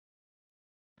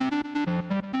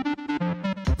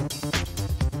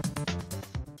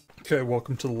Okay,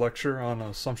 welcome to the lecture on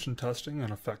assumption testing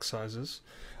and effect sizes.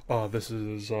 This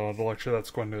is the lecture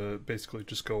that's going to basically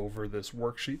just go over this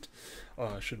worksheet.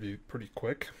 Should be pretty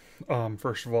quick.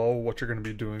 First of all, what you're going to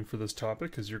be doing for this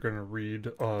topic is you're going to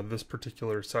read this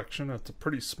particular section. It's a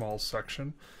pretty small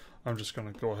section. I'm just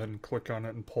going to go ahead and click on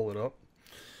it and pull it up.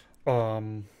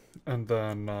 And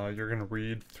then you're going to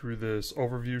read through this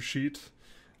overview sheet.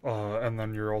 And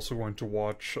then you're also going to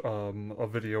watch a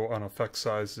video on effect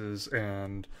sizes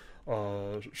and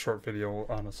a short video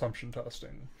on assumption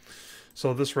testing.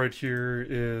 So this right here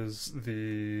is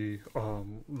the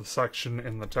section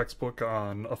in the textbook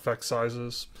on effect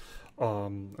sizes.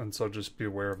 And so just be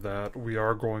aware of that. We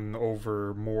are going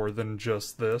over more than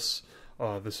just this.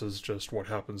 This is just what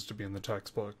happens to be in the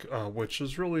textbook, which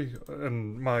is really,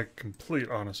 in my complete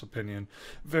honest opinion,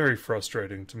 very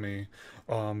frustrating to me,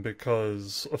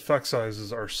 because effect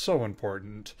sizes are so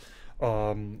important,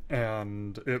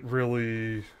 and it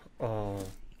really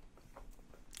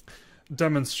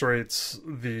demonstrates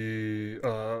the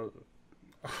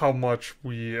how much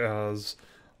we as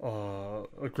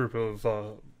a group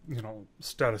of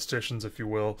statisticians, if you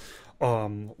will,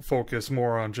 focus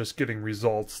more on just getting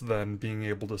results than being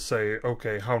able to say,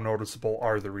 okay, how noticeable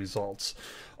are the results?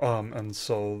 And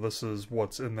so this is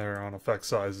what's in there on effect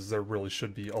sizes. There really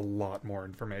should be a lot more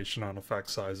information on effect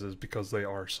sizes because they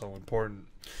are so important.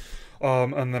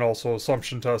 And then also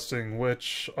assumption testing,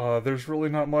 which there's really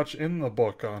not much in the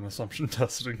book on assumption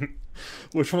testing,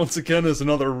 which once again is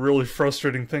another really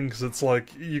frustrating thing because it's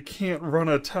like you can't run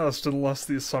a test unless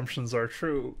the assumptions are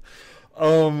true.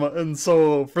 And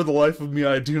so for the life of me,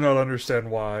 I do not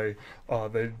understand why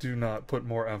they do not put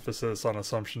more emphasis on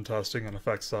assumption testing and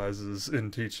effect sizes in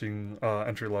teaching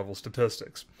entry-level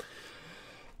statistics.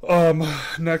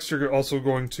 Next, you're also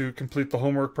going to complete the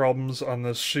homework problems on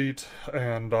this sheet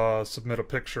and submit a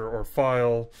picture or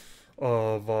file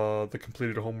of the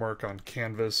completed homework on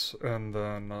Canvas, and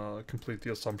then complete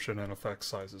the assumption and effect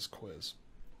sizes quiz.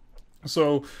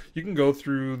 So you can go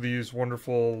through these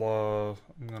wonderful,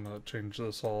 I'm going to change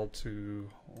this all to,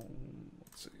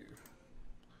 let's see,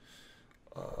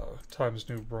 Times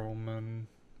New Roman.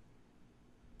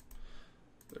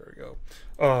 There we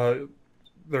go.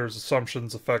 There's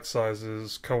assumptions, effect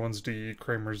sizes, Cohen's D,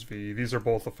 Kramer's V. These are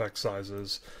both effect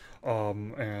sizes. So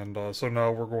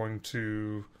now we're going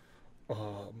to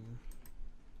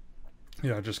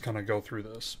just kind of go through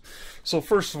this. So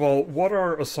first of all, what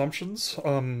are assumptions?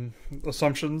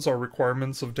 Assumptions are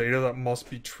requirements of data that must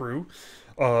be true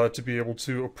to be able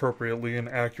to appropriately and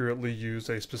accurately use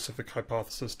a specific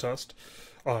hypothesis test.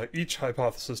 Each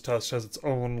hypothesis test has its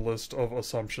own list of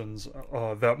assumptions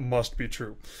that must be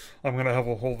true. I'm going to have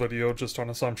a whole video just on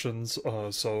assumptions,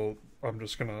 so I'm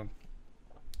just going to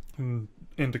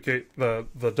indicate that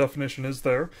the definition is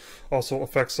there. Also,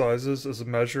 effect sizes is a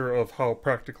measure of how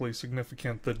practically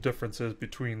significant the difference is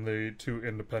between the two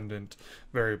independent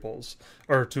variables,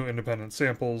 or two independent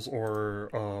samples, or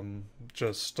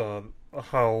just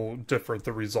how different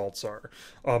the results are,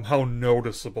 how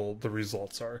noticeable the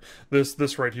results are.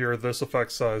 This right here, this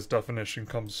effect size definition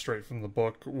comes straight from the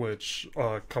book, which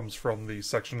comes from the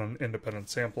section on independent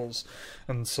samples,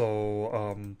 and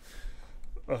so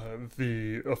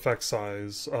the effect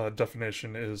size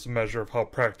definition is a measure of how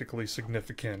practically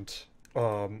significant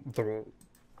the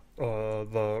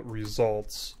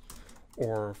results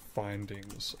or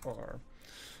findings are.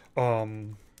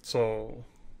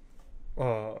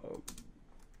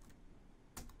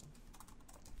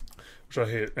 Which I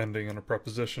hate ending in a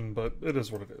preposition, but it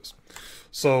is what it is.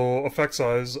 So effect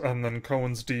size, and then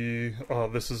Cohen's D,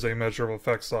 this is a measure of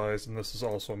effect size, and this is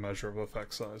also a measure of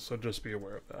effect size, so just be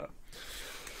aware of that.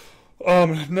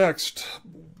 Next,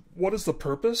 what is the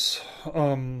purpose?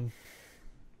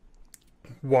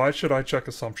 Why should I check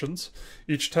assumptions?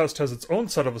 Each test has its own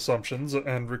set of assumptions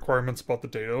and requirements about the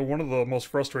data. One of the most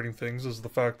frustrating things is the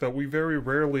fact that we very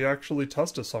rarely actually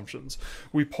test assumptions.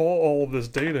 We pull all of this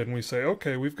data and we say,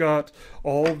 okay, we've got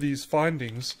all of these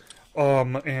findings,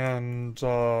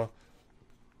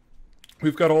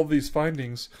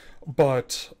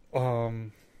 but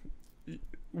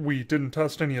we didn't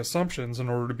test any assumptions in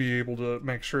order to be able to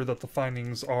make sure that the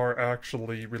findings are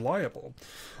actually reliable.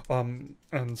 And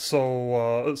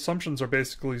so assumptions are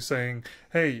basically saying,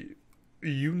 hey,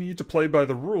 you need to play by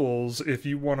the rules if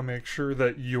you want to make sure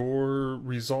that your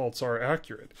results are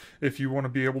accurate, if you want to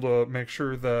be able to make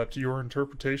sure that your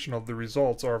interpretation of the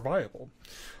results are viable.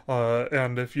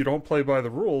 And if you don't play by the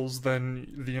rules, then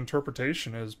the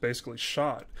interpretation is basically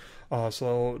shot.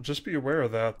 So just be aware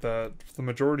of that the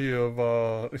majority of,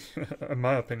 in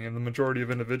my opinion, the majority of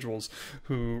individuals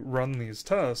who run these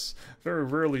tests very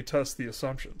rarely test the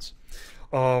assumptions.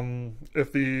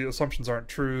 If the assumptions aren't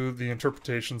true, the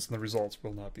interpretations and the results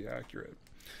will not be accurate.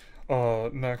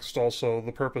 Next, also,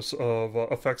 the purpose of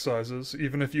effect sizes.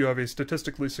 Even if you have a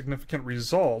statistically significant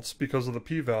result because of the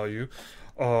p-value,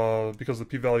 because the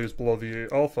p-value is below the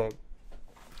alpha,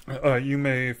 you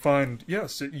may find,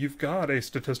 yes, you've got a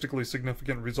statistically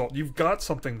significant result. You've got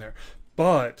something there.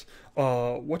 But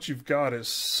what you've got is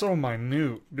so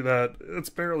minute that it's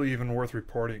barely even worth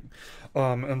reporting.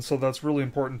 And so that's really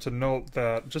important to note,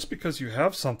 that just because you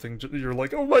have something, you're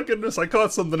like, oh my goodness, I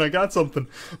caught something, I got something.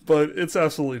 But it's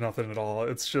absolutely nothing at all.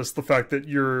 It's just the fact that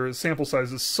your sample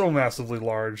size is so massively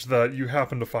large that you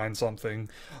happen to find something.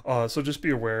 So just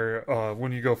be aware,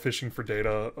 when you go fishing for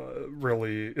data,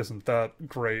 really isn't that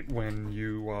great when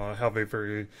you have a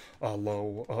very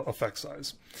low effect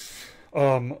size.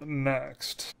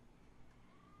 Next.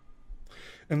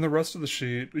 In the rest of the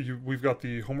sheet, we've got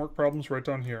the homework problems right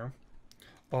down here.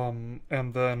 And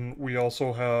then we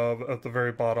also have, at the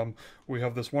very bottom, we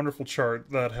have this wonderful chart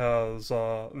that has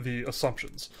the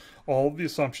assumptions. All of the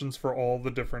assumptions for all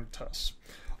the different tests.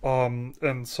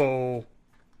 And so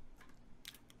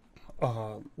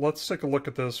let's take a look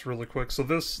at this really quick. So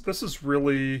this is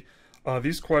really,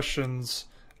 these questions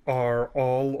are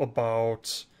all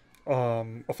about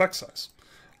effect size.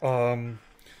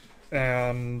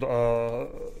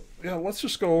 Yeah, let's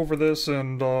just go over this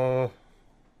and go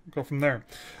from there.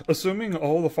 Assuming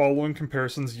all the following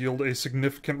comparisons yield a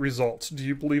significant result, do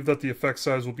you believe that the effect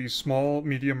size will be small,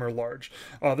 medium, or large?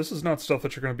 This is not stuff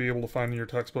that you're going to be able to find in your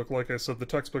textbook. Like I said, the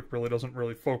textbook really doesn't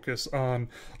focus on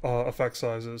effect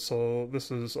sizes, so this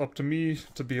is up to me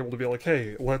to be able to be like,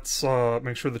 hey, let's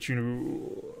make sure that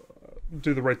you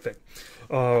do the right thing,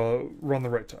 run the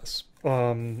right tests,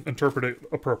 interpret it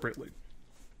appropriately.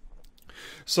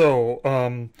 So,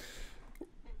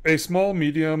 a small,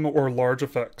 medium, or large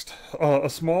effect. A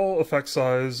small effect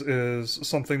size is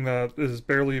something that is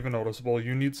barely even noticeable.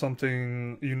 You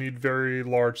need very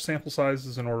large sample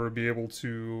sizes in order to be able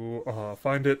to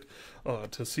find it,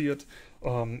 to see it.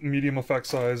 Medium effect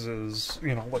size is,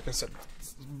 like I said,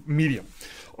 medium.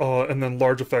 And then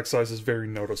large effect size is very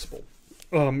noticeable.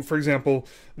 For example,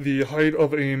 the height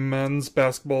of a men's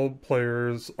basketball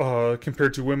player's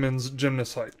compared to women's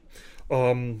gymnast height.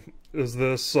 Is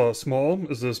this small,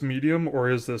 is this medium, or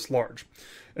is this large?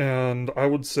 And I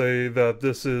would say that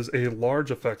this is a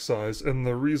large effect size, and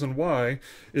the reason why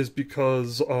is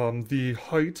because the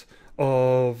height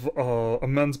of a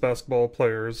men's basketball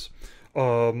player's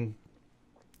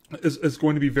is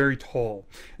going to be very tall.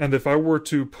 And if I were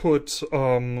to put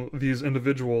these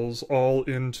individuals all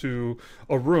into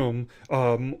a room,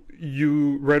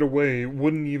 you right away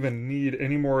wouldn't even need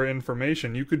any more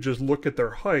information. You could just look at their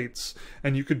heights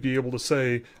and you could be able to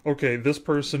say, okay, this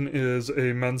person is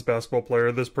a men's basketball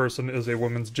player, this person is a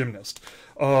women's gymnast.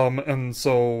 And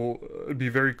so it'd be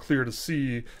very clear to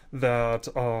see that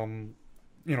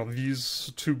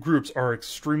these two groups are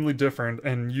extremely different,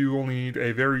 and you only need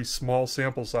a very small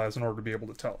sample size in order to be able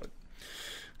to tell it.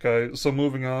 Okay, so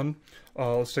moving on,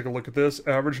 let's take a look at this.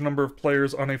 Average number of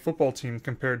players on a football team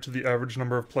compared to the average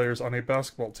number of players on a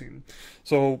basketball team.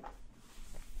 So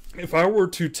if I were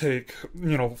to take,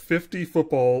 50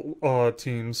 football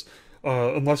teams,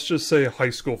 and let's just say high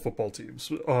school football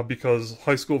teams, because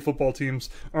high school football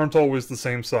teams aren't always the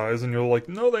same size, and you're like,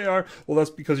 no, they are. Well, that's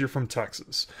because you're from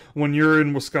Texas. When you're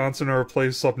in Wisconsin or a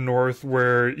place up north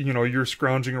where, you're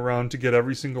scrounging around to get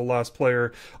every single last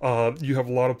player, you have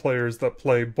a lot of players that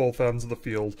play both ends of the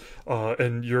field,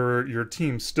 and your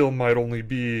team still might only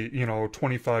be,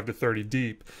 25 to 30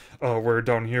 deep. Where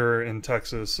down here in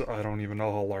Texas, I don't even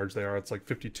know how large they are. It's like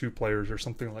 52 players or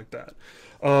something like that.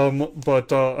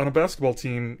 But on a basketball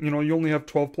team, you only have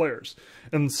 12 players.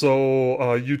 And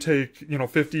so you take,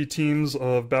 50 teams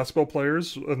of basketball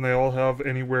players, and they all have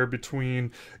anywhere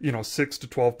between, 6 to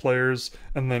 12 players.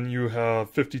 And then you have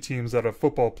 50 teams that have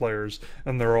football players,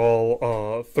 and they're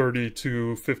all 30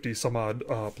 to 50 some odd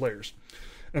players.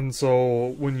 And so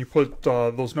when you put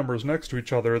those numbers next to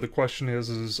each other, the question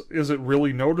is it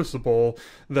really noticeable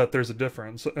that there's a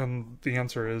difference? And the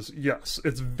answer is yes.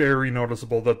 It's very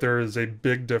noticeable that there is a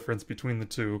big difference between the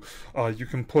two. You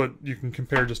can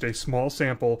compare just a small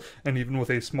sample, and even with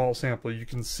a small sample, you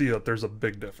can see that there's a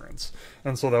big difference.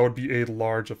 And so that would be a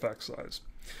large effect size.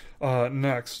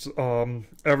 Next,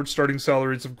 average starting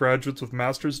salaries of graduates with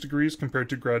master's degrees compared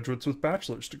to graduates with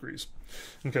bachelor's degrees.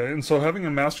 Okay, and so having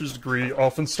a master's degree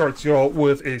often starts you out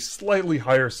with a slightly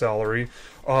higher salary.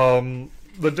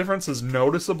 the difference is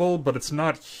noticeable, but it's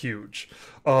not huge.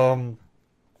 And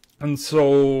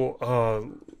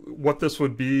so what this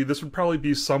would probably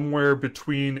be somewhere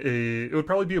between it would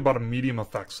probably be about a medium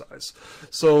effect size.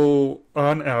 So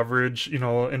on average, you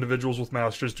know, individuals with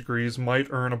master's degrees might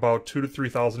earn about $2,000 to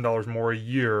 $3,000 more a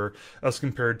year as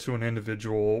compared to an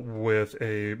individual with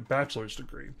a bachelor's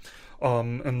degree.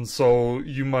 And so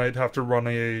you might have to run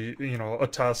a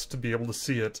test to be able to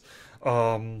see it.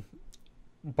 And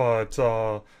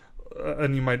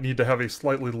you might need to have a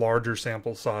slightly larger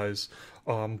sample size.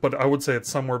 But I would say it's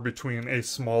somewhere between a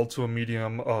small to a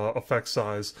medium effect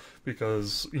size,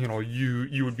 because, you know,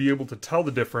 you would be able to tell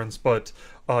the difference, but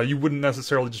you wouldn't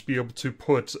necessarily just be able to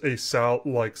put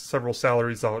several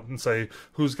salaries out and say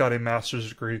who's got a master's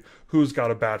degree, who's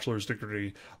got a bachelor's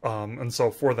degree, and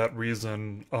so for that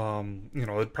reason, you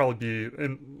know, it'd probably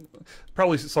be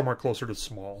probably somewhere closer to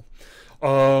small.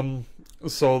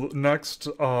 So next,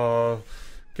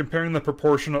 comparing the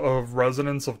proportion of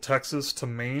residents of Texas to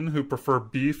Maine who prefer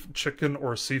beef, chicken,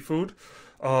 or seafood.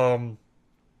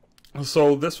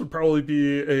 So this would probably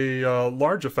be a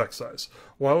large effect size.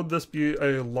 Why would this be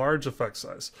a large effect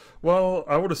size? Well,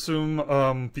 I would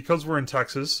assume because we're in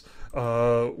Texas,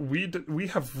 we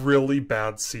have really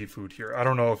bad seafood here. I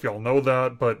don't know if y'all know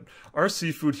that, but our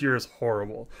seafood here is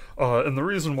horrible. And the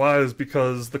reason why is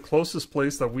because the closest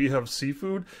place that we have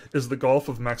seafood is the Gulf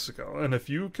of Mexico. And if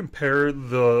you compare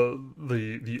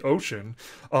the ocean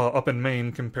up in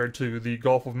Maine compared to the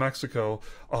Gulf of Mexico,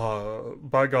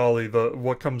 by golly,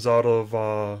 what comes out of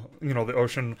you know, the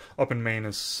ocean up in Maine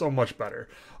is so much better.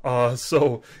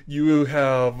 So you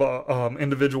have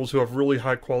individuals who have really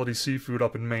high quality seafood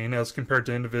up in Maine as compared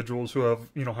to individuals who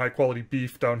have, you know, high quality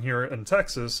beef down here in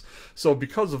Texas. So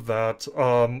because of that,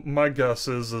 my guess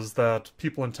is that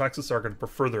people in Texas are going to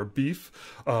prefer their beef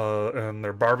and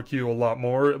their barbecue a lot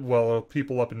more, while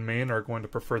people up in Maine are going to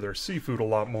prefer their seafood a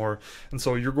lot more. And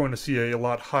so you're going to see a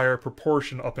lot higher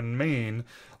proportion up in Maine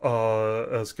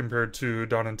as compared to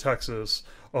down in Texas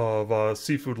of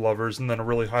seafood lovers, and then a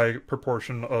really high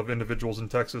proportion of individuals in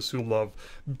Texas who love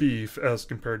beef as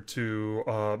compared to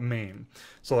Maine.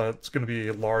 So that's going to be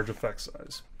a large effect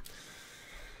size.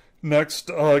 Next,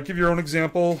 give your own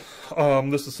example.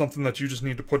 This is something that you just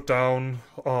need to put down,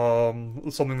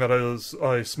 something that is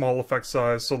a small effect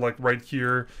size. So like right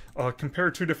here,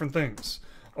 compare two different things.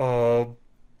 You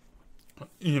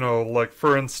know, like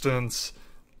for instance,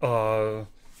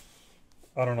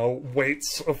 I don't know,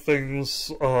 weights of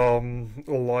things,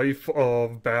 life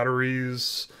of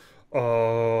batteries, you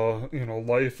know,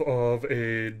 life of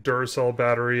a Duracell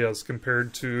battery as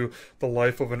compared to the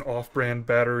life of an off-brand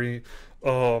battery.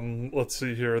 Let's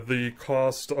see here, the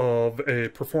cost of a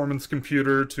performance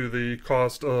computer to the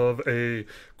cost of a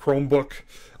Chromebook.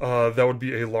 That would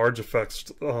be a large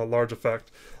effect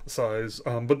size.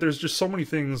 But there's just so many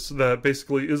things that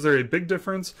basically, is there a big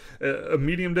difference, a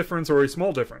medium difference, or a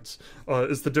small difference?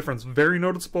 Is the difference very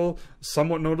noticeable,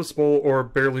 somewhat noticeable, or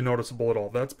barely noticeable at all?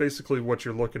 That's basically what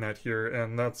you're looking at here,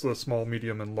 and that's a small,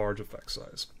 medium, and large effect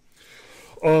size.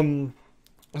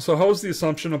 So how is the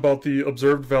assumption about the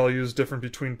observed values different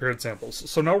between paired samples?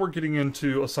 So now we're getting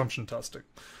into assumption testing.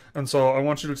 And so I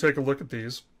want you to take a look at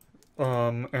these. This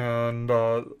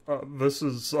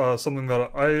is something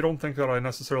that I don't think that I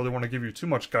necessarily want to give you too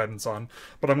much guidance on,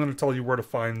 but I'm going to tell you where to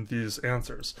find these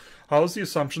answers. How is the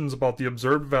assumptions about the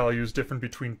observed values different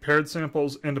between paired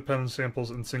samples, independent samples,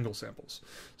 and single samples?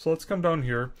 So let's come down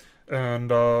here,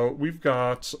 and we've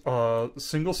got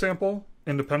single sample,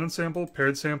 independent sample,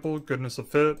 paired sample, goodness of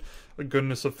fit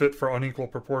for unequal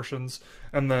proportions,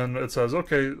 and then it says,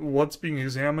 okay, what's being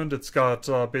examined? It's got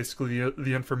basically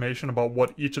the information about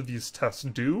what each of these tests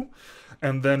do,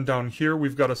 and then down here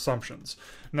we've got assumptions.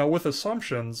 Now with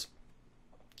assumptions,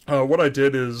 what I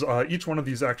did is each one of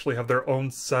these actually have their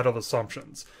own set of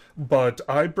assumptions, but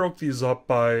I broke these up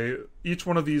by each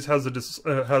one of these has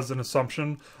an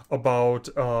assumption about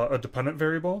a dependent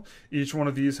variable. Each one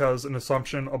of these has an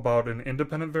assumption about an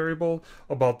independent variable,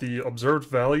 about the observed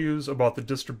values, about the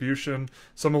distribution.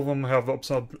 Some of them have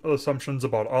assumptions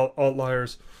about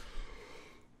outliers.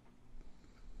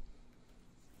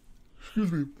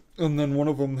 Excuse me. And then one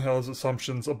of them has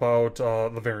assumptions about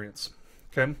the variance.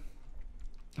 Okay.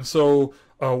 So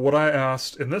what I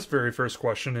asked in this very first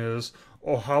question is,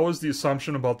 how is the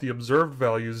assumption about the observed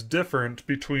values different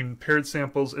between paired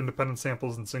samples, independent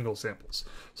samples, and single samples?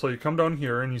 So you come down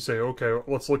here and you say, okay,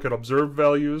 let's look at observed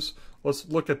values. Let's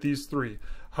look at these three.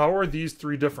 How are these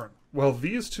three different? Well,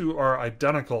 these two are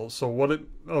identical. So what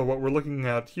we're looking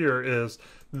at here is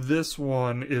this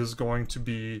one is going to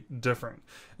be different.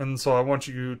 And so I want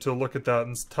you to look at that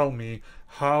and tell me,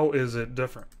 how is it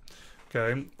different?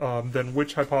 Okay, then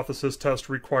which hypothesis test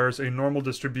requires a normal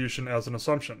distribution as an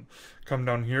assumption? Come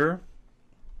down here,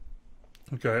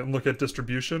 okay, and look at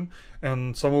distribution,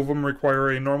 and some of them require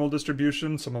a normal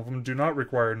distribution, some of them do not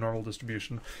require a normal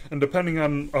distribution. And depending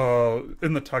on,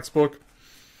 in the textbook,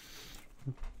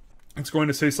 it's going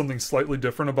to say something slightly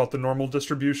different about the normal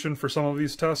distribution for some of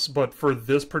these tests, but for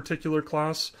this particular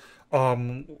class,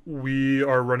 we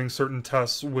are running certain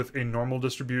tests with a normal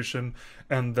distribution,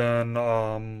 and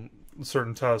then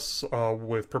certain tests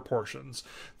with proportions.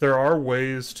 There are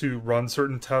ways to run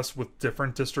certain tests with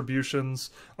different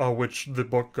distributions, which the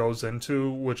book goes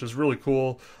into, which is really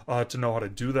cool to know how to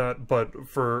do that, but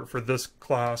for this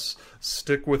class,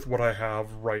 stick with what I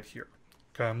have right here,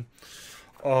 okay?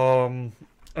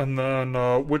 And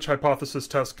then which hypothesis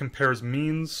test compares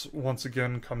means? Once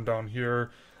again, come down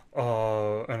here,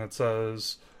 and it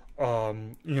says,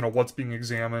 you know, what's being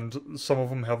examined. Some of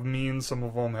them have means, some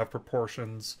of them have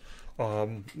proportions.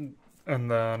 And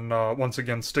then, once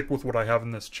again, stick with what I have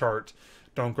in this chart.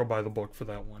 Don't go by the book for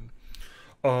that one.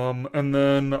 And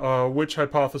then, which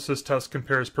hypothesis test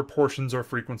compares proportions or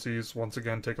frequencies? Once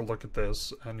again, take a look at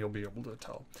this, and you'll be able to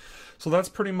tell. So that's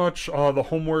pretty much the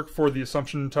homework for the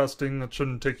assumption testing. That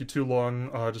shouldn't take you too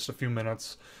long, just a few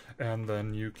minutes, and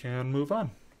then you can move on.